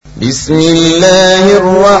بسم الله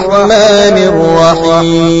الرحمن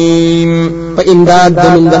الرحيم فإمداد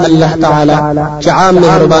من الله تعالى جعام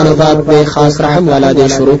مهربان ذات دے خاص رحم والا دے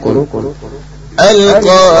شروع کو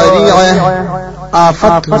القارعة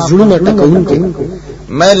آفت ظلم ٹکون کے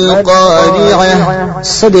ما القارعة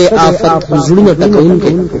صد آفت ظلم ٹکون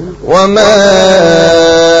کے وما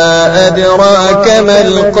أدراك ما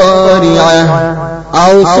القارعة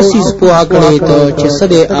او سسیز پوها کړي ته چې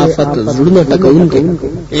صد آفت ظلم ټکون کے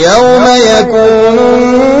يوم يكون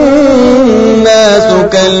الناس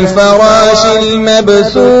كالفراش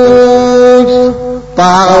المبثوث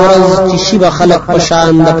پاورز چې شیبه خلق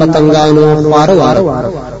پشان د پتنګانو خوار وار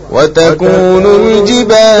وتكون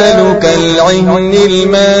الجبال كالعهن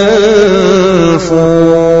المنفوش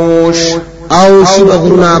او شیبه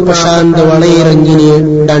غرنا پشان د وړي رنگینی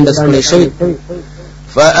ډانډس کړي شوی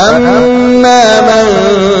فأما من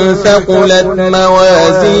ثقلت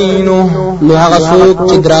موازينه نو هغه څوک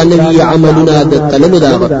چې درانوي عملونه د تللو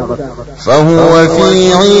دا فهو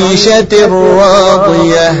في عيشة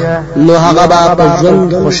راضية نو هغه به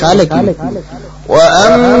ژوند خوشاله کی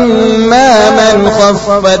وأما من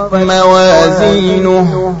خفت موازينه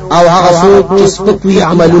او هغه څوک چې سپکوي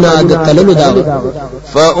عملونه د تللو دا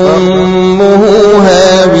فأمه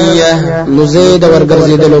هاوية نو زید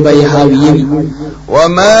ورګرځیدلو به هاویه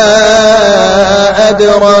وما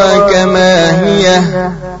أدراك ما هي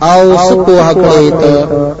او سپوها کړی ته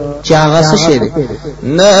چې هغه څه شی دی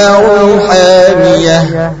نار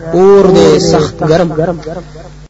حامية اور دې سخت ګرم